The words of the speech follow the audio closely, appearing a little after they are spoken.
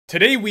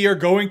Today we are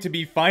going to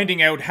be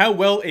finding out how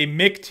well a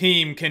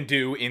McTeam can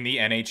do in the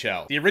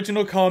NHL. The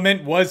original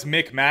comment was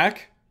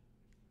McMac,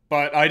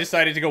 but I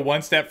decided to go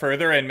one step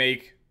further and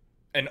make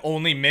an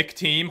only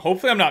McTeam.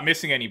 Hopefully I'm not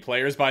missing any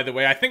players, by the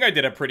way. I think I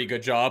did a pretty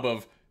good job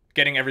of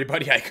getting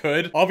everybody I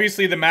could.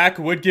 Obviously the Mac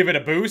would give it a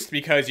boost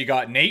because you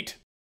got Nate.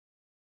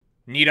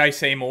 Need I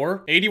say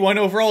more? 81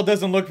 overall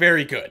doesn't look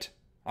very good.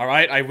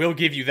 Alright, I will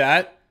give you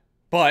that.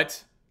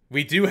 But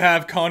we do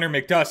have Connor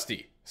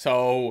McDusty.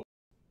 So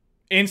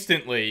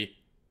instantly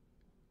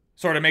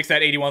sort of makes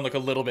that 81 look a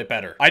little bit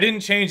better. I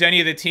didn't change any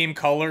of the team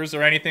colors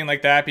or anything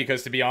like that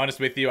because, to be honest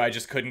with you, I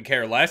just couldn't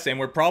care less, and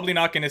we're probably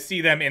not going to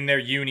see them in their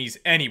unis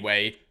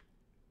anyway.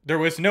 There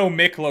was no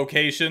Mick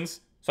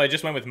locations, so I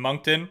just went with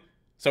Moncton.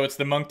 So it's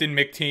the Moncton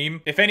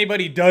McTeam. If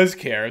anybody does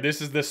care,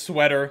 this is the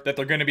sweater that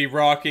they're going to be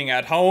rocking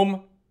at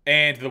home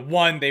and the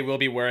one they will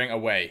be wearing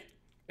away.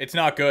 It's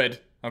not good,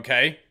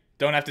 okay?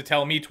 Don't have to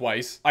tell me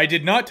twice. I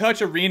did not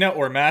touch arena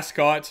or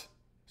mascot,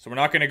 so we're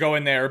not going to go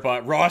in there,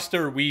 but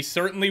roster, we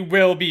certainly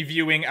will be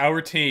viewing our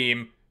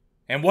team.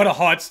 And what a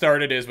hot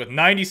start it is with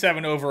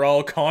 97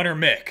 overall, Connor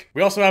Mick.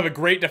 We also have a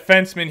great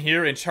defenseman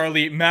here in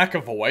Charlie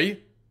McAvoy.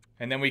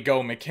 And then we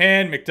go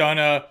McCann,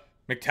 McDonough,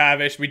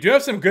 McTavish. We do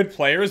have some good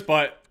players,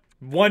 but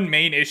one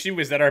main issue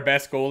is that our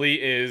best goalie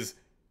is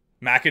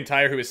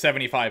McIntyre, who is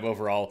 75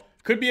 overall.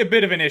 Could be a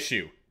bit of an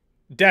issue.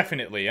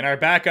 Definitely. And our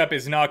backup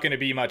is not going to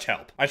be much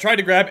help. I tried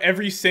to grab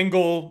every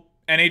single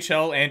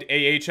NHL and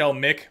AHL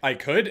Mick I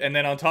could, and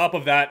then on top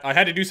of that, I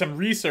had to do some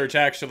research,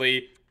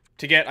 actually,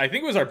 to get, I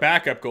think it was our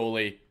backup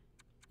goalie.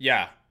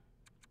 Yeah.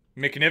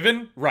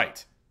 McNiven?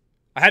 Right.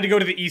 I had to go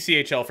to the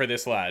ECHL for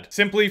this lad.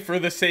 Simply for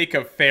the sake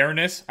of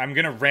fairness, I'm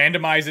gonna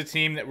randomize a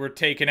team that we're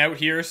taking out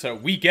here, so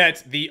we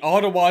get the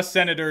Ottawa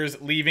Senators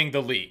leaving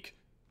the league,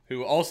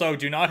 who also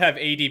do not have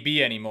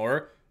ADB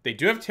anymore. They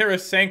do have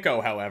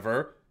Tarasenko,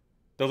 however.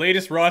 The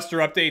latest roster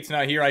update's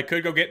not here. I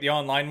could go get the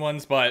online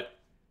ones, but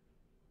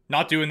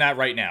not doing that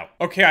right now.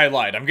 Okay, I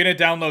lied. I'm gonna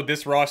download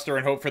this roster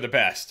and hope for the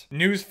best.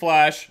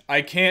 Newsflash,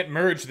 I can't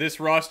merge this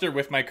roster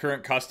with my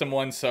current custom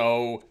one,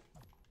 so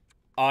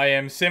I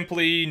am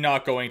simply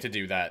not going to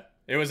do that.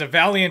 It was a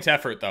valiant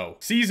effort, though.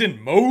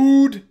 Season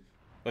mode!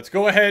 Let's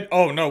go ahead.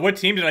 Oh, no, what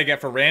team did I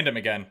get for random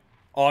again?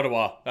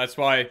 Ottawa. That's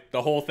why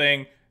the whole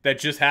thing that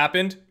just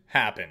happened.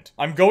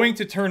 I'm going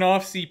to turn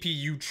off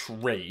CPU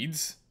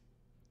trades.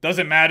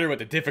 Doesn't matter what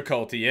the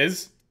difficulty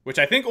is, which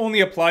I think only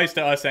applies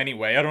to us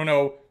anyway. I don't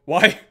know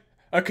why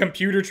a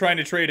computer trying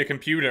to trade a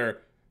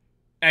computer.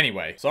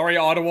 Anyway, sorry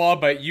Ottawa,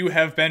 but you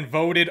have been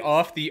voted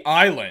off the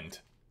island.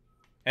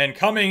 And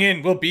coming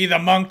in will be the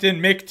Moncton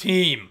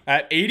McTeam.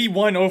 At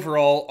 81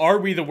 overall, are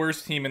we the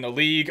worst team in the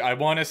league? I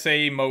want to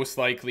say most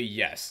likely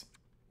yes.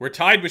 We're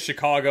tied with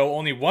Chicago,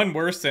 only one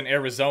worse than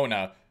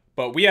Arizona.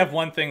 But we have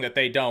one thing that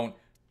they don't,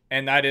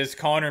 and that is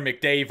Connor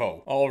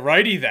McDavo.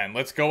 Alrighty then,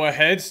 let's go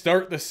ahead,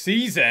 start the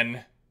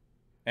season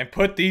and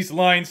put these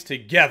lines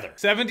together.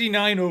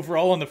 79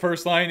 overall on the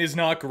first line is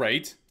not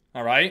great,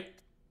 alright?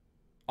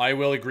 I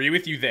will agree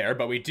with you there,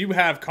 but we do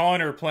have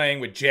Connor playing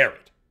with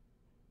Jared.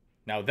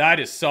 Now that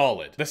is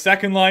solid. The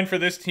second line for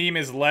this team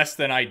is less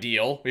than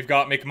ideal. We've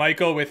got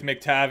McMichael with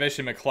McTavish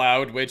and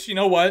McLeod, which, you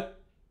know what?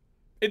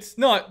 It's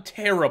not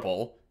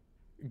terrible.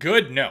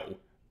 Good, no.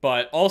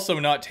 But also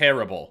not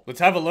terrible. Let's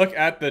have a look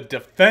at the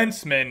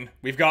defensemen.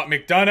 We've got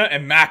McDonough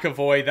and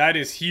McAvoy. That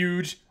is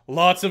huge.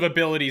 Lots of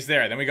abilities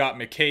there. Then we got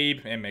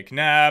McCabe and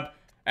McNabb.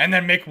 And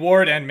then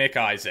McWard and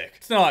McIsaac.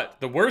 It's not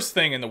the worst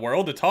thing in the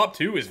world. The top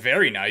two is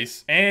very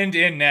nice. And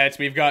in net,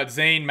 we've got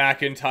Zane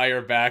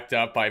McIntyre backed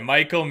up by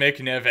Michael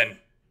McNiven.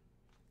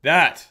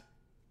 That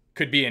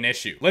could be an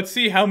issue. Let's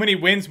see how many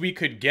wins we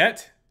could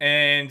get.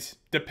 And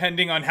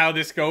depending on how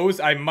this goes,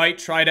 I might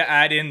try to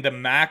add in the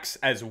max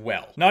as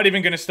well. Not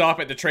even going to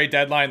stop at the trade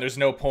deadline. There's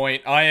no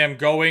point. I am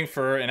going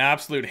for an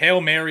absolute Hail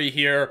Mary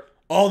here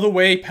all the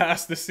way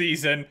past the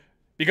season.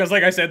 Because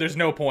like I said, there's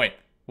no point.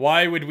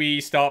 Why would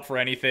we stop for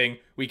anything?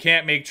 We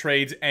can't make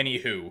trades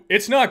anywho.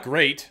 It's not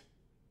great.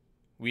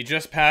 We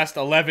just passed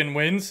 11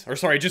 wins. Or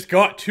sorry, just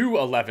got to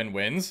 11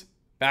 wins.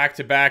 Back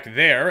to back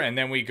there. And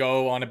then we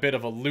go on a bit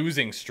of a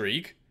losing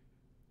streak.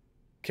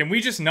 Can we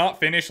just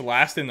not finish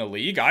last in the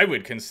league? I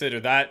would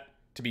consider that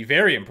to be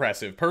very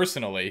impressive,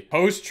 personally.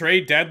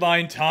 Post-trade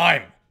deadline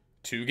time.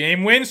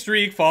 2-game win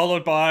streak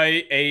followed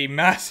by a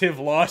massive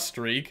loss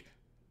streak.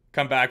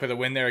 Come back with a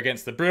win there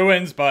against the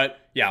Bruins, but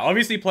yeah,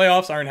 obviously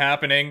playoffs aren't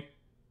happening.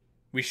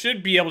 We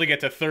should be able to get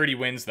to 30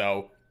 wins,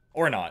 though.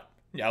 Or not.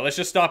 Yeah, let's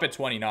just stop at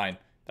 29.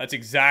 That's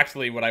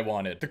exactly what I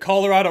wanted. The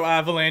Colorado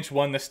Avalanche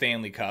won the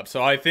Stanley Cup,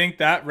 so I think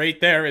that right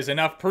there is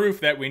enough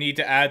proof that we need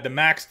to add the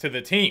max to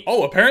the team.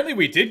 Oh, apparently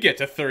we did get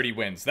to 30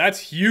 wins.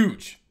 That's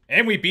huge.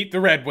 And we beat the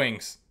Red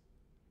Wings.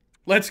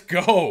 Let's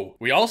go.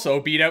 We also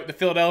beat out the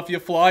Philadelphia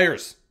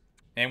Flyers.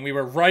 And we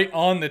were right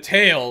on the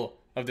tail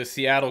of the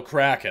Seattle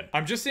Kraken.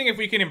 I'm just seeing if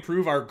we can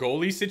improve our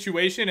goalie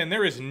situation, and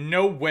there is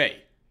no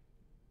way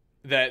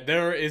that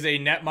there is a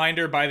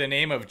netminder by the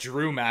name of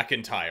Drew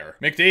McIntyre.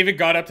 McDavid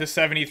got up to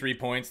 73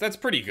 points. That's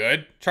pretty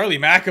good. Charlie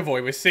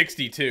McAvoy was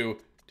 62.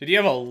 Did he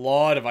have a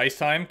lot of ice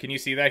time? Can you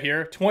see that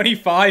here?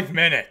 25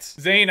 minutes.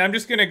 Zane, I'm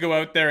just gonna go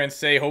out there and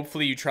say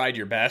hopefully you tried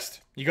your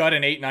best. You got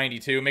an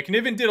 892.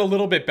 McNiven did a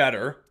little bit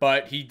better,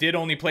 but he did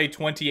only play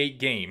 28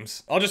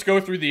 games. I'll just go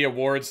through the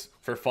awards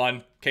for fun,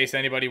 in case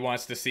anybody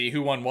wants to see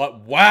who won what.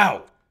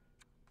 Wow!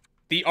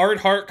 The Art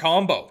Hart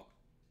combo.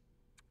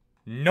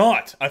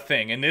 Not a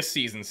thing in this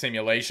season's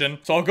simulation.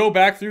 So I'll go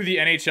back through the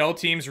NHL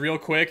teams real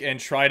quick and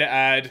try to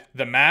add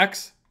the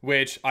max,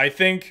 which I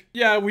think,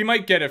 yeah, we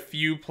might get a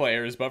few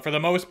players, but for the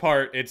most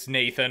part, it's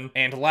Nathan.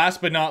 And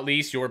last but not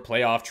least, your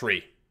playoff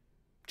tree.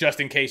 Just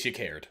in case you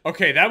cared.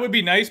 Okay, that would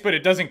be nice, but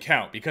it doesn't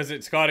count because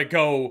it's got to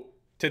go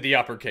to the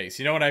uppercase.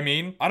 You know what I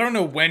mean? I don't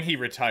know when he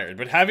retired,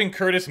 but having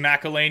Curtis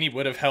McElhaney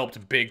would have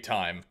helped big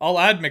time. I'll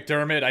add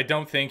McDermott. I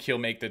don't think he'll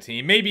make the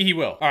team. Maybe he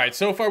will. All right,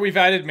 so far we've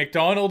added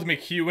McDonald,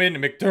 McEwen,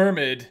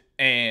 McDermott,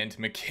 and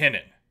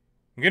McKinnon.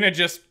 I'm gonna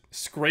just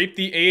scrape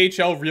the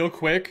AHL real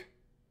quick,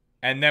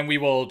 and then we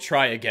will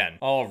try again.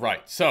 All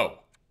right, so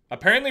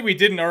apparently we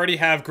didn't already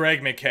have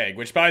Greg McKegg,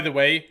 which, by the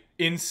way,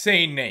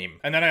 insane name.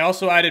 And then I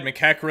also added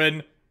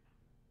McEachran.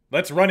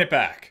 Let's run it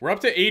back. We're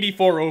up to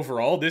 84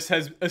 overall. This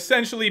has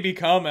essentially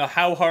become a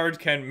how hard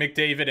can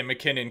McDavid and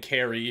McKinnon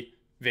carry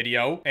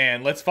video.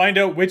 And let's find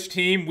out which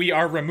team we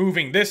are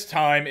removing this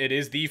time. It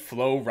is the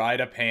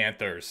Florida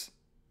Panthers.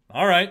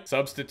 All right,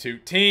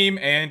 substitute team,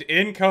 and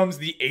in comes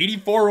the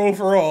 84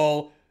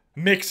 overall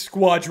Mixed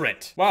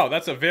Squadrant. Wow,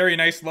 that's a very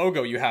nice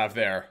logo you have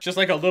there. Just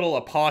like a little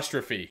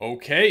apostrophe.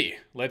 Okay,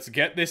 let's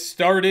get this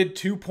started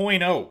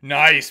 2.0.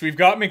 Nice, we've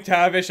got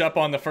McTavish up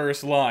on the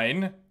first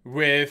line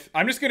with,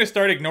 I'm just gonna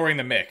start ignoring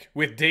the Mick,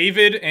 with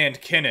David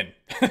and Kinnan.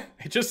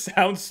 It just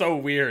sounds so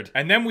weird.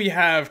 And then we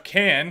have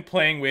Can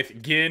playing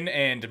with Ginn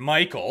and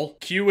Michael.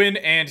 Kewen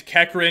and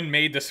Kekrin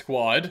made the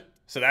squad,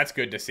 so that's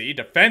good to see.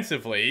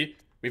 Defensively,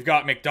 we've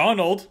got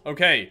McDonald.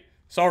 Okay.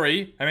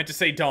 Sorry, I meant to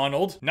say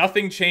Donald.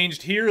 Nothing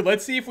changed here.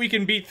 Let's see if we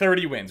can beat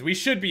 30 wins. We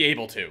should be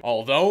able to.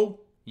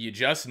 Although, you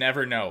just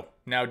never know.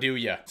 Now do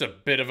ya? It's a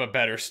bit of a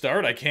better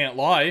start, I can't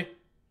lie.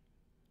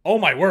 Oh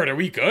my word, are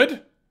we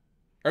good?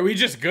 Are we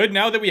just good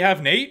now that we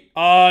have Nate?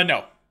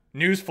 No.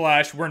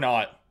 Newsflash, we're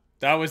not.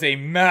 That was a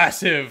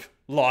massive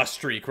loss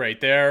streak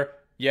right there.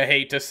 You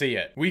hate to see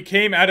it. We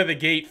came out of the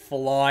gate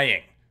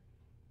flying.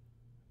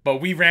 But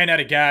we ran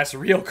out of gas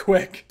real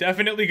quick.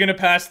 Definitely gonna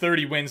pass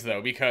 30 wins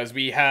though, because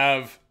we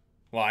have...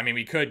 Well, I mean,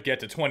 we could get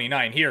to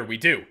 29 here. We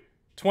do.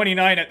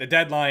 29 at the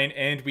deadline,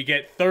 and we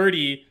get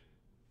 30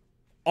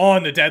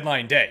 on the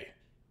deadline day.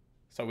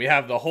 So we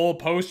have the whole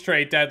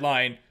post-trade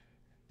deadline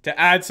to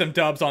add some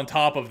dubs on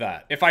top of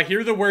that. If I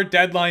hear the word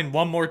deadline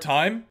one more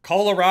time,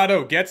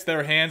 Colorado gets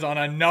their hands on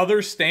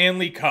another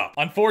Stanley Cup.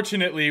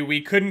 Unfortunately, we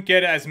couldn't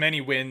get as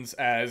many wins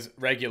as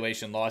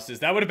regulation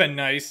losses. That would have been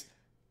nice,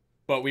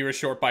 but we were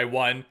short by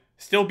 1.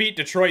 Still beat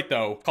Detroit,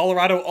 though.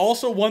 Colorado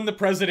also won the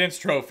President's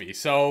Trophy,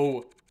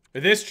 so...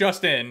 This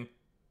just in,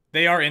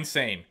 they are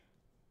insane.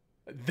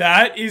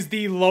 That is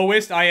the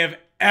lowest I have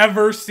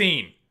ever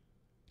seen.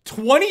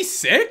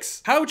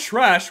 26? How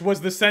trash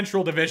was the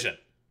Central Division?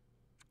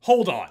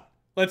 Hold on.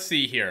 Let's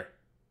see here.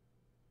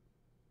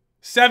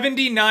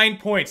 79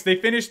 points. They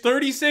finished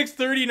 36,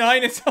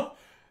 39, and so...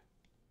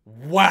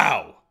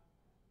 Wow.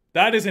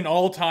 That is an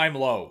all-time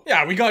low.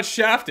 Yeah, we got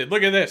shafted.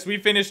 Look at this. We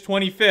finished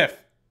 25th.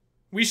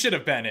 We should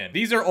have been in.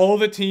 These are all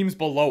the teams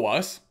below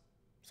us.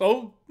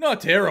 So,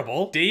 not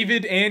terrible.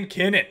 David and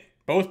Kinnan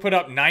both put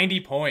up 90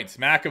 points.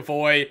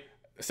 McAvoy,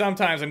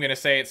 sometimes I'm going to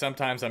say it,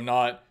 sometimes I'm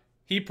not.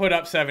 He put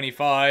up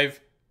 75.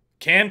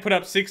 Can put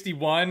up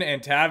 61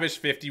 and Tavish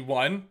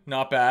 51.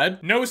 Not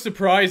bad. No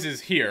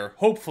surprises here,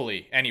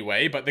 hopefully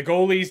anyway, but the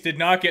goalies did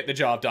not get the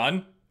job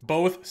done.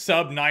 Both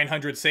sub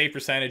 900 save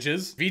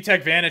percentages.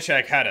 Vitek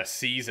Vanacek had a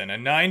season, a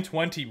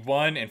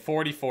 921 and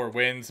 44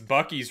 wins.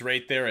 Bucky's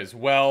right there as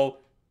well.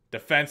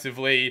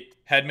 Defensively,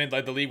 Hedman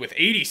led the league with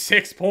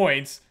 86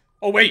 points.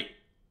 Oh, wait.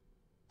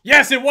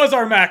 Yes, it was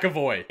our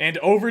McAvoy. And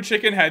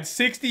Overchicken had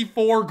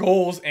 64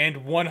 goals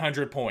and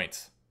 100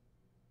 points.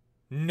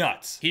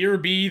 Nuts. Here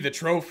be the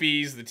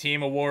trophies, the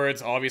team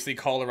awards. Obviously,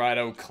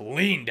 Colorado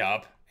cleaned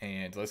up.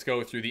 And let's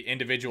go through the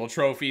individual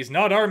trophies.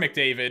 Not our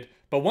McDavid,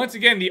 but once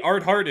again, the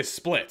Art Hart is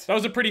split. That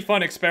was a pretty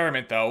fun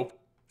experiment, though.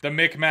 The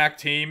Mick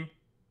team.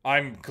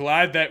 I'm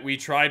glad that we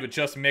tried with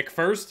just Mick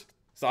first.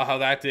 Saw how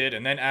that did,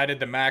 and then added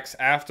the max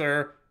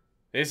after.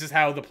 This is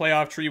how the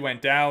playoff tree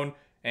went down,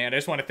 and I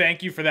just want to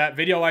thank you for that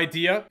video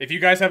idea. If you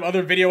guys have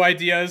other video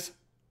ideas,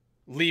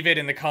 leave it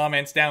in the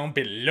comments down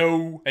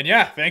below. And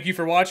yeah, thank you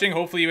for watching.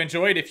 Hopefully you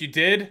enjoyed. If you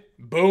did,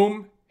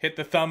 boom, hit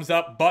the thumbs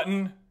up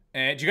button.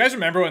 And do you guys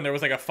remember when there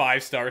was like a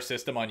 5-star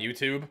system on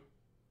YouTube?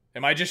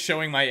 Am I just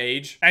showing my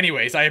age?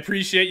 Anyways, I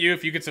appreciate you.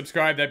 If you could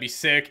subscribe, that'd be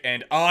sick,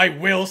 and I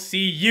will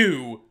see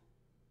you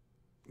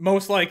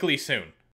most likely soon.